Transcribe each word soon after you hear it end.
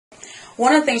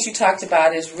one of the things you talked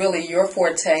about is really your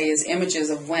forte is images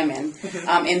of women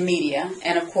in media.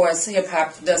 And, of course,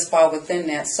 hip-hop does fall within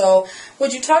that. So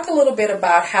would you talk a little bit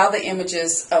about how the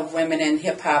images of women in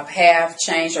hip-hop have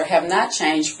changed or have not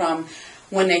changed from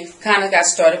when they kind of got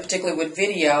started, particularly with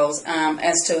videos,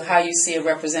 as to how you see it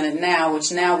represented now, which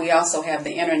now we also have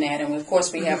the internet, and of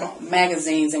course we have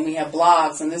magazines and we have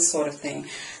blogs and this sort of thing.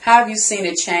 How have you seen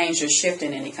it change or shift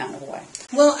in any kind of way?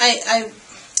 Well,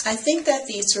 I think that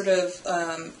the sort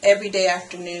of everyday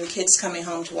afternoon kids coming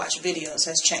home to watch videos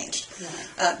has changed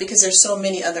because there's so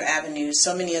many other avenues,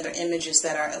 so many other images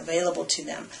that are available to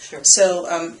them. Sure.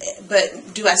 So,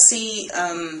 but do I see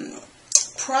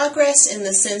progress in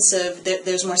the sense of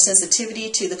there's more sensitivity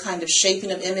to the kind of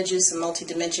shaping of images and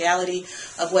multidimensionality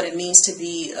of what it means to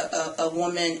be a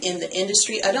woman in the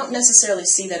industry? I don't necessarily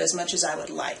see that as much as I would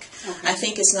like. Okay. I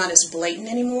think it's not as blatant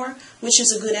anymore, which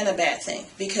is a good and a bad thing,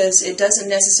 because it doesn't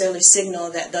necessarily signal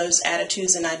that those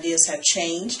attitudes and ideas have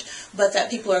changed, but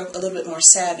that people are a little bit more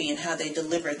savvy in how they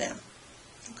deliver them.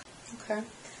 Okay.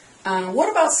 What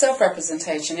about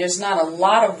self-representation? There's not a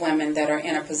lot of women that are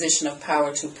in a position of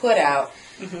power to put out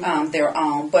their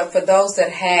own. But for those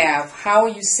that have, how are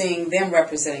you seeing them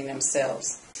representing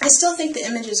themselves? I still think the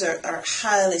images are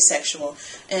highly sexual.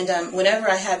 And whenever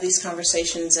I have these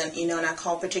conversations and, and I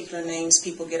call particular names,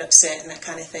 people get upset and that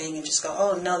kind of thing and just go,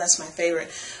 oh, no, that's my favorite.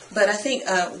 But I think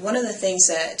one of the things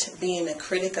that being a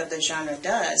critic of the genre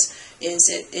does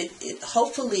is it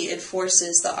hopefully it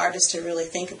forces the artist to really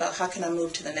think about how can I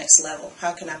move to the next level?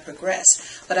 How can I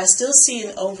progress? But I still see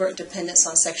an overt dependence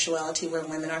on sexuality where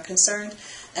women are concerned.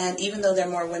 And even though there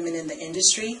are more women in the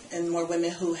industry and more women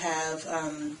who have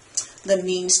the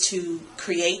means to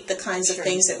create the kinds of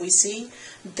things that we see,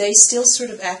 they still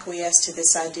sort of acquiesce to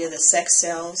this idea that sex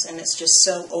sells, and it's just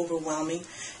so overwhelming.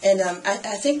 And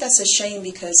I think that's a shame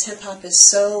because hip-hop is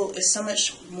so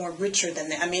much more richer than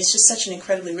that. I mean, it's just such an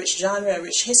incredibly rich genre, a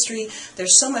rich history.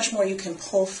 There's so much more you can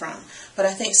pull from. But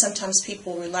I think sometimes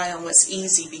people rely on what's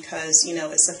easy because,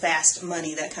 it's a fast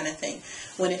money, that kind of thing.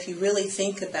 When if you really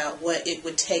think about what it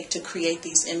would take to create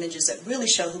these images that really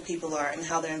show who people are and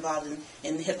how they're involved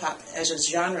in hip-hop as a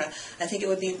genre, I think it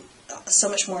would be so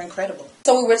much more incredible.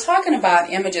 So we were talking about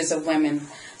images of women.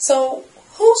 So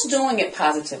who's doing it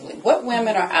positively? What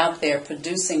women are out there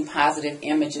producing positive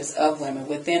images of women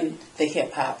within the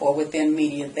hip-hop or within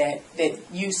media that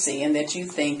you see and that you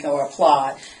think or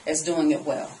applaud as doing it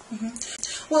well?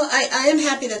 Well, I am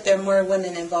happy that there are more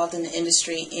women involved in the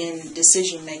industry in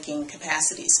decision-making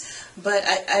capacities. But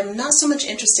I'm not so much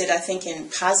interested, I think, in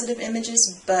positive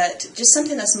images, but just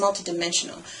something that's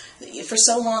multidimensional. For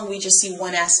so long, we just see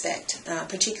one aspect,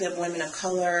 particularly of women of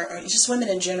color or just women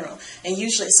in general. And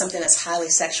usually it's something that's highly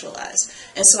sexualized.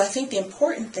 And so I think the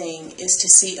important thing is to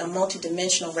see a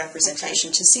multidimensional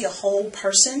representation, to see a whole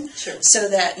person so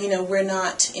that, we're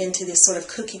not into this sort of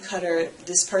cookie cutter,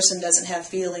 this person doesn't have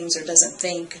feelings or doesn't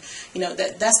think.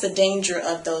 That's the danger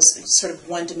of those sort of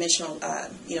one-dimensional,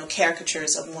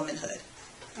 caricatures of womanhood.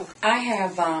 I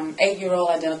have 8-year-old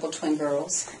identical twin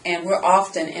girls, and we're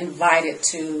often invited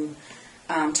to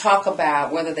talk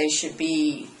about whether they should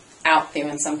be out there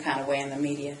in some kind of way in the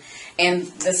media. And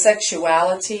the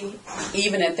sexuality,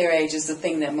 even at their age, is the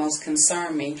thing that most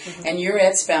concern me. And you're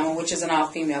at Spelman, which is an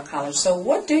all-female college. So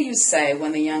what do you say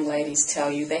when the young ladies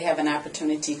tell you they have an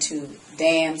opportunity to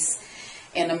dance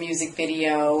in a music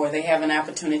video, or they have an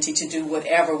opportunity to do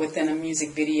whatever within a music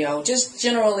video? Just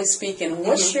generally speaking,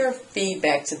 what's your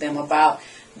feedback to them about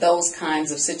those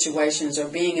kinds of situations or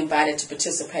being invited to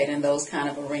participate in those kind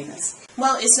of arenas?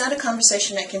 Well, it's not a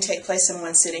conversation that can take place in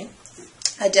one sitting.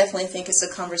 I definitely think it's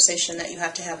a conversation that you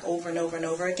have to have over and over and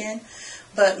over again.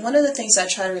 But one of the things I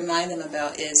try to remind them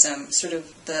about is sort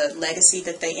of the legacy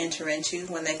that they enter into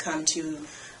when they come to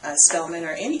Spelman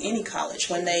or any college,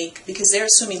 because they're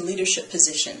assuming leadership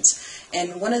positions.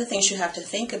 And one of the things you have to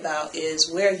think about is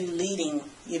where are you leading,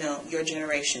 your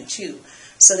generation to.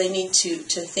 So they need to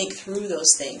think through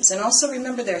those things and also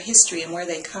remember their history and where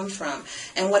they come from.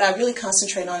 And what I really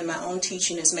concentrate on in my own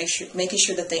teaching is making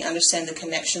sure that they understand the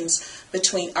connections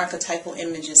between archetypal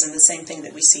images and the same thing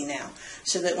that we see now.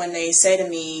 So that when they say to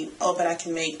me, oh, but I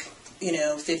can make,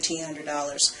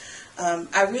 $1,500,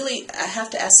 I have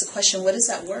to ask the question, what is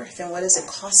that worth and what is it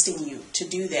costing you to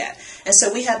do that? And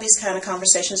so we have these kind of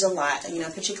conversations a lot,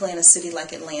 particularly in a city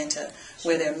like Atlanta,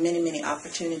 where there are many, many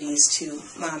opportunities to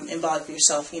involve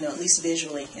yourself, at least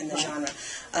visually in the genre.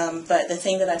 But the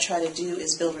thing that I try to do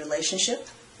is build relationship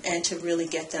and to really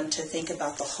get them to think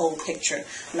about the whole picture,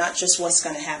 not just what's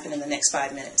going to happen in the next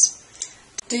 5 minutes.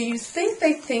 Do you think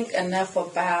they think enough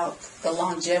about the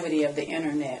longevity of the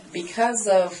internet? Because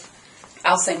of,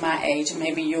 I'll say my age,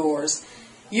 maybe yours,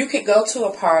 you could go to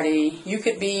a party, you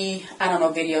could be, I don't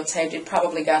know, videotaped, it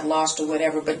probably got lost or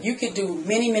whatever, but you could do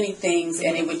many, many things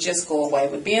and it would just go away.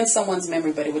 It would be in someone's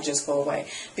memory, but it would just go away.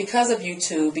 Because of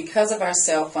YouTube, because of our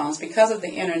cell phones, because of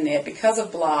the internet, because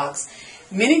of blogs,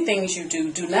 many things you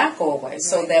do not go away.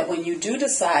 So that when you do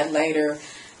decide later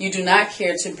you do not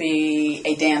care to be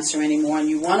a dancer anymore and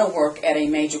you want to work at a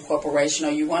major corporation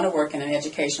or you want to work in an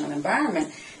educational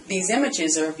environment, these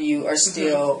images of you are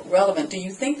still relevant. Do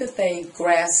you think that they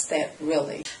grasp that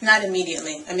really? Not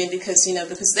immediately. I mean, because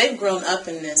they've grown up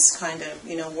in this kind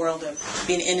of, world of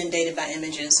being inundated by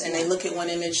images, and they look at one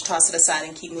image, toss it aside,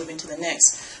 and keep moving to the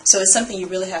next. So it's something you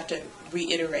really have to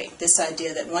reiterate, this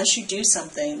idea that once you do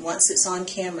something, once it's on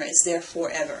camera, it's there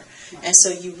forever. Right. And so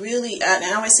you really, and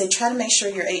I always say, try to make sure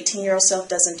your 18-year-old self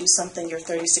doesn't do something your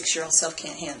 36-year-old self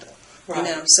can't handle.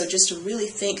 Right. So just to really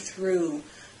think through,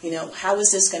 how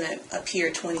is this going to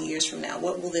appear 20 years from now?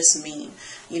 What will this mean?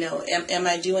 Am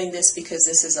I doing this because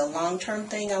this is a long-term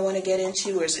thing I want to get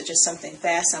into, or is it just something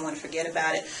fast I want to forget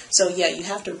about it? So, yeah, you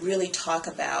have to really talk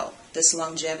about this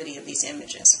longevity of these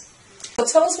images. Well,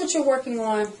 tell us what you're working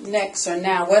on next or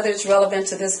now, whether it's relevant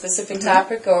to this specific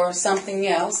topic or something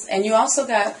else. And you also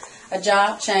got a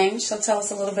job change, so tell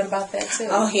us a little bit about that too.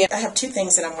 Oh, yeah. I have two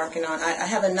things that I'm working on. I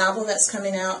have a novel that's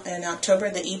coming out in October.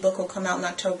 The ebook will come out in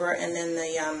October, and then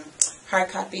the hard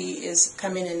copy is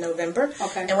coming in November.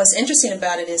 Okay. And what's interesting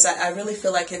about it is I really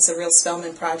feel like it's a real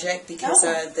Spelman project because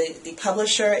the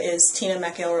publisher is Tina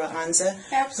McElroy Anza,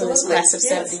 who was class of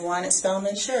 71 at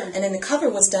Spelman. Sure. And then the cover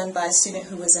was done by a student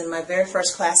who was in my very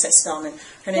first class at Spelman.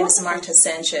 Her name is Marta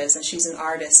Sanchez, and she's an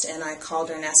artist, and I called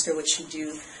her and asked her would she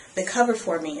do the cover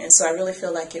for me, and so I really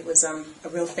feel like it was a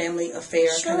real family affair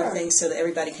kind of thing, so that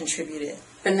everybody contributed.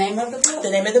 The name of the book? The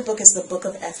name of the book is The Book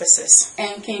of Ephesus.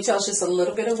 And can you tell us just a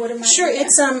little bit of what it might be? Sure.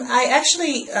 It's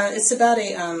it's about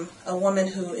a woman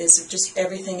who is just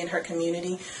everything in her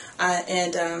community,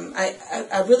 and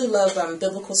I really love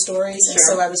biblical stories, and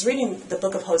so I was reading the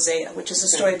Book of Hosea, which is a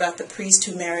story about the priest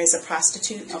who marries a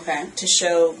prostitute to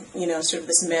show sort of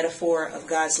this metaphor of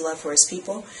God's love for His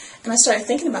people. And I started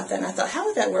thinking about that, and I thought, how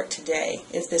would that work today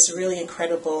if this really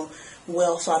incredible,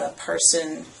 well thought of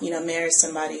person marries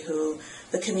somebody who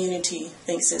the community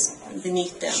thinks is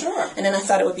beneath them. Sure. And then I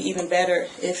thought it would be even better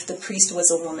if the priest was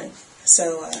a woman.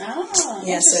 So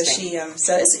so she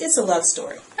so it's a love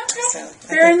story. Okay. So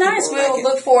very nice. We'll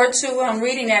look forward to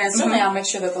reading that, and certainly I'll make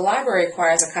sure that the library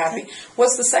acquires a copy.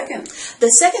 What's the second?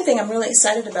 The second thing I'm really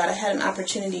excited about, I had an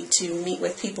opportunity to meet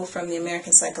with people from the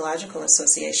American Psychological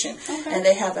Association, and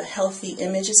they have a Healthy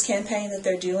Images campaign that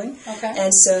they're doing.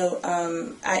 And so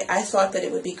I thought that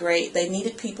it would be great. They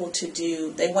needed people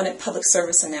they wanted public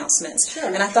service announcements. Sure.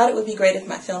 And I thought it would be great if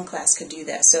my film class could do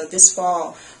that. So this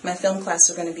fall, my film class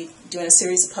are going to be doing a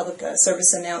series of public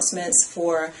service announcements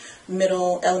for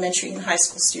middle, elementary, and high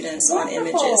school students on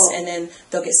images, and then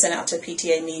they'll get sent out to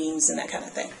PTA meetings and that kind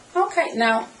of thing. Okay,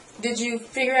 now, did you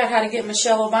figure out how to get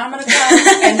Michelle Obama to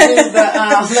come and do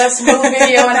the Let's Move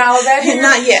video and all of that here?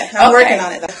 Not yet. I'm working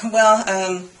on it, though.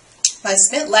 Well, I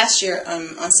spent last year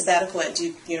on sabbatical at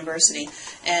Duke University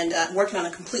and working on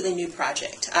a completely new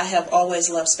project. I have always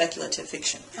loved speculative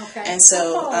fiction. And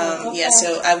so,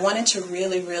 so I wanted to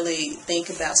really, really think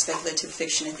about speculative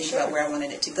fiction and think about where I wanted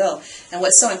it to go. And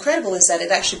what's so incredible is that it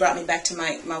actually brought me back to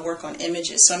my work on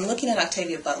images. So I'm looking at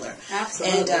Octavia Butler.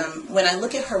 Absolutely. And when I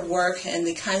look at her work and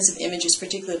the kinds of images,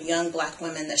 particularly of young black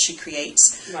women that she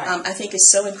creates, I think is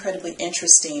so incredibly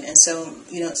interesting. And so,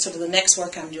 sort of the next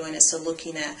work I'm doing is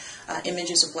looking at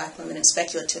images of black women in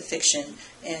speculative fiction,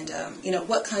 and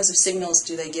what kinds of signals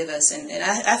do they give us, and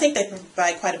I think they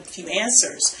provide quite a few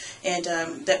answers, and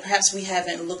that perhaps we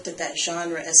haven't looked at that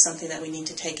genre as something that we need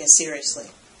to take as seriously.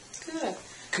 Good.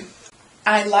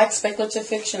 I like speculative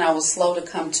fiction. I was slow to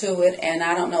come to it, and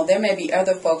I don't know, there may be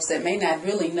other folks that may not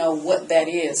really know what that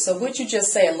is. So would you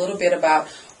just say a little bit about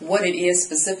what it is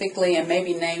specifically, and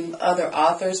maybe name other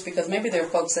authors, because maybe there are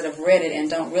folks that have read it and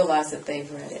don't realize that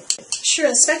they've read it.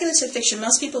 Sure. Speculative fiction,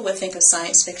 most people would think of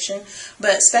science fiction,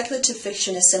 but speculative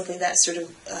fiction is simply that sort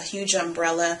of huge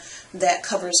umbrella that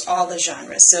covers all the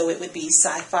genres. So it would be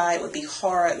sci-fi, it would be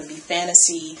horror, it would be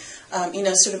fantasy,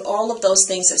 sort of all of those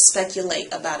things that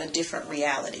speculate about a different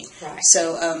reality.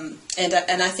 So, and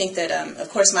I think that, of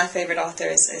course, my favorite author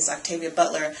is Octavia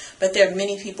Butler, but there are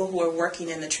many people who are working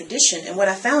in the tradition. And what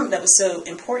I found that was so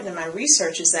important in my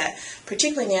research is that,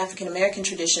 particularly in the African American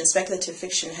tradition, speculative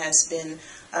fiction has been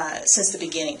since the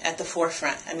beginning, at the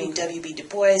forefront. I mean, W.B. Du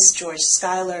Bois, George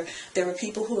Schuyler, there were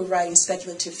people who were writing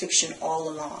speculative fiction all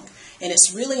along. And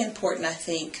it's really important, I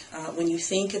think, when you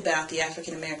think about the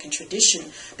African American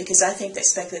tradition, because I think that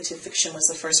speculative fiction was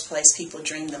the first place people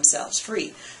dreamed themselves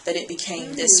free, that it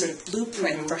became this sort of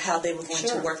blueprint for how they were going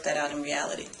to work that out in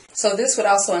reality. So this would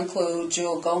also include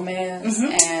Jewel Gomez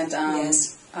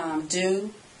and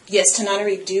Dew. Yes,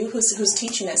 Tananarive Dew, who's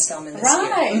teaching at Spelman this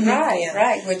year.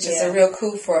 Right, which is a real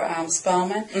coup for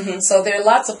Spelman. So there are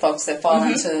lots of folks that fall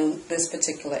into this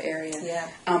particular area.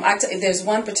 There's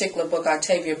one particular book,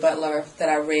 Octavia Butler, that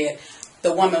I read.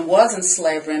 The woman was in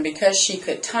slavery, and because she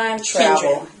could time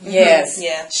travel,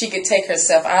 she could take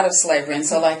herself out of slavery. And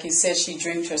so, like you said, she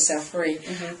dreamed herself free.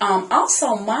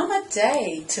 Also, Mama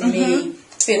Day, to me,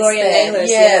 fits Gloria that.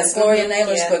 Naylor's, Gloria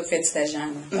Naylor's book fits that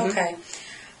genre. Okay.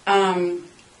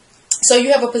 So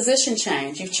you have a position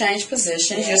change. You've changed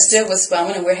positions. You're still with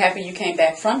Spelman, and we're happy you came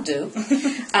back from Dew.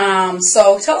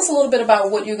 So tell us a little bit about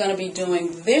what you're going to be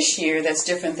doing this year that's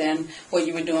different than what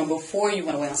you were doing before you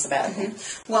went away on sabbatical.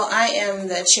 Well, I am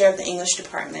the chair of the English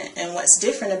department, and what's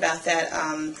different about that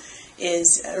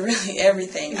is really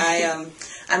everything.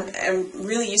 I'm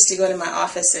really used to going to my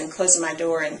office and closing my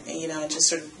door and just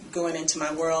sort of going into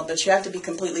my world, but you have to be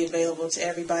completely available to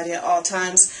everybody at all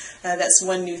times. That's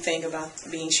one new thing about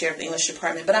being chair of the English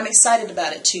department, but I'm excited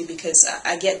about it too, because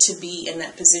I get to be in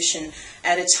that position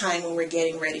at a time when we're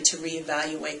getting ready to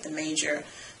reevaluate the major,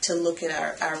 to look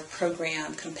at our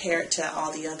program, compare it to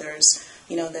all the others,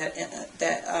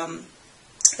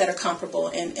 that are comparable,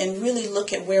 and really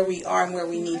look at where we are and where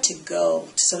we need to go,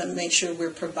 so that make sure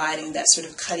we're providing that sort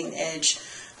of cutting edge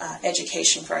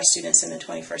education for our students in the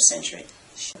 21st century.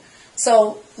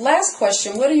 So, last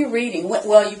question, what are you reading?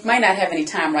 Well, you might not have any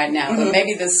time right now, but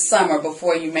maybe this summer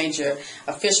before you made your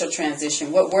official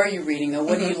transition, what were you reading, or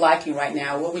what are you liking right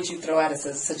now? What would you throw out as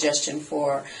a suggestion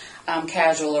for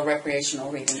casual or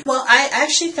recreational reading? Well, I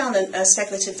actually found a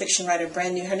speculative fiction writer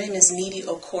brand new. Her name is Nnedi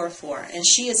Okorafor, and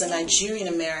she is a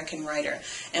Nigerian-American writer.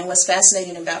 And what's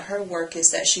fascinating about her work is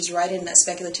that she's writing in that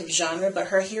speculative genre, but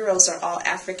her heroes are all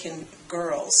African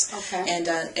girls. Okay.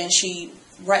 And she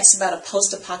writes about a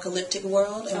post-apocalyptic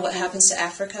world and what happens to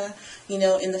Africa,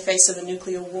 in the face of a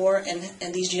nuclear war,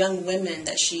 and these young women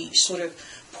that she sort of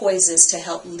poises to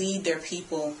help lead their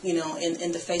people,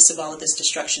 in the face of all of this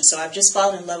destruction. So I've just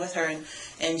fallen in love with her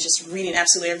and just reading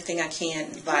absolutely everything I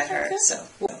can by her. So,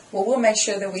 well, we'll make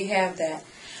sure that we have that.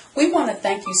 We want to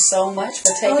thank you so much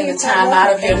for taking the time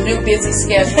out of your new busy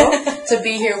schedule to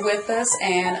be here with us,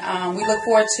 and we look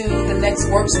forward to the next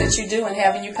works that you do and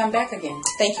having you come back again.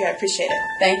 Thank you. I appreciate it.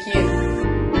 Thank you.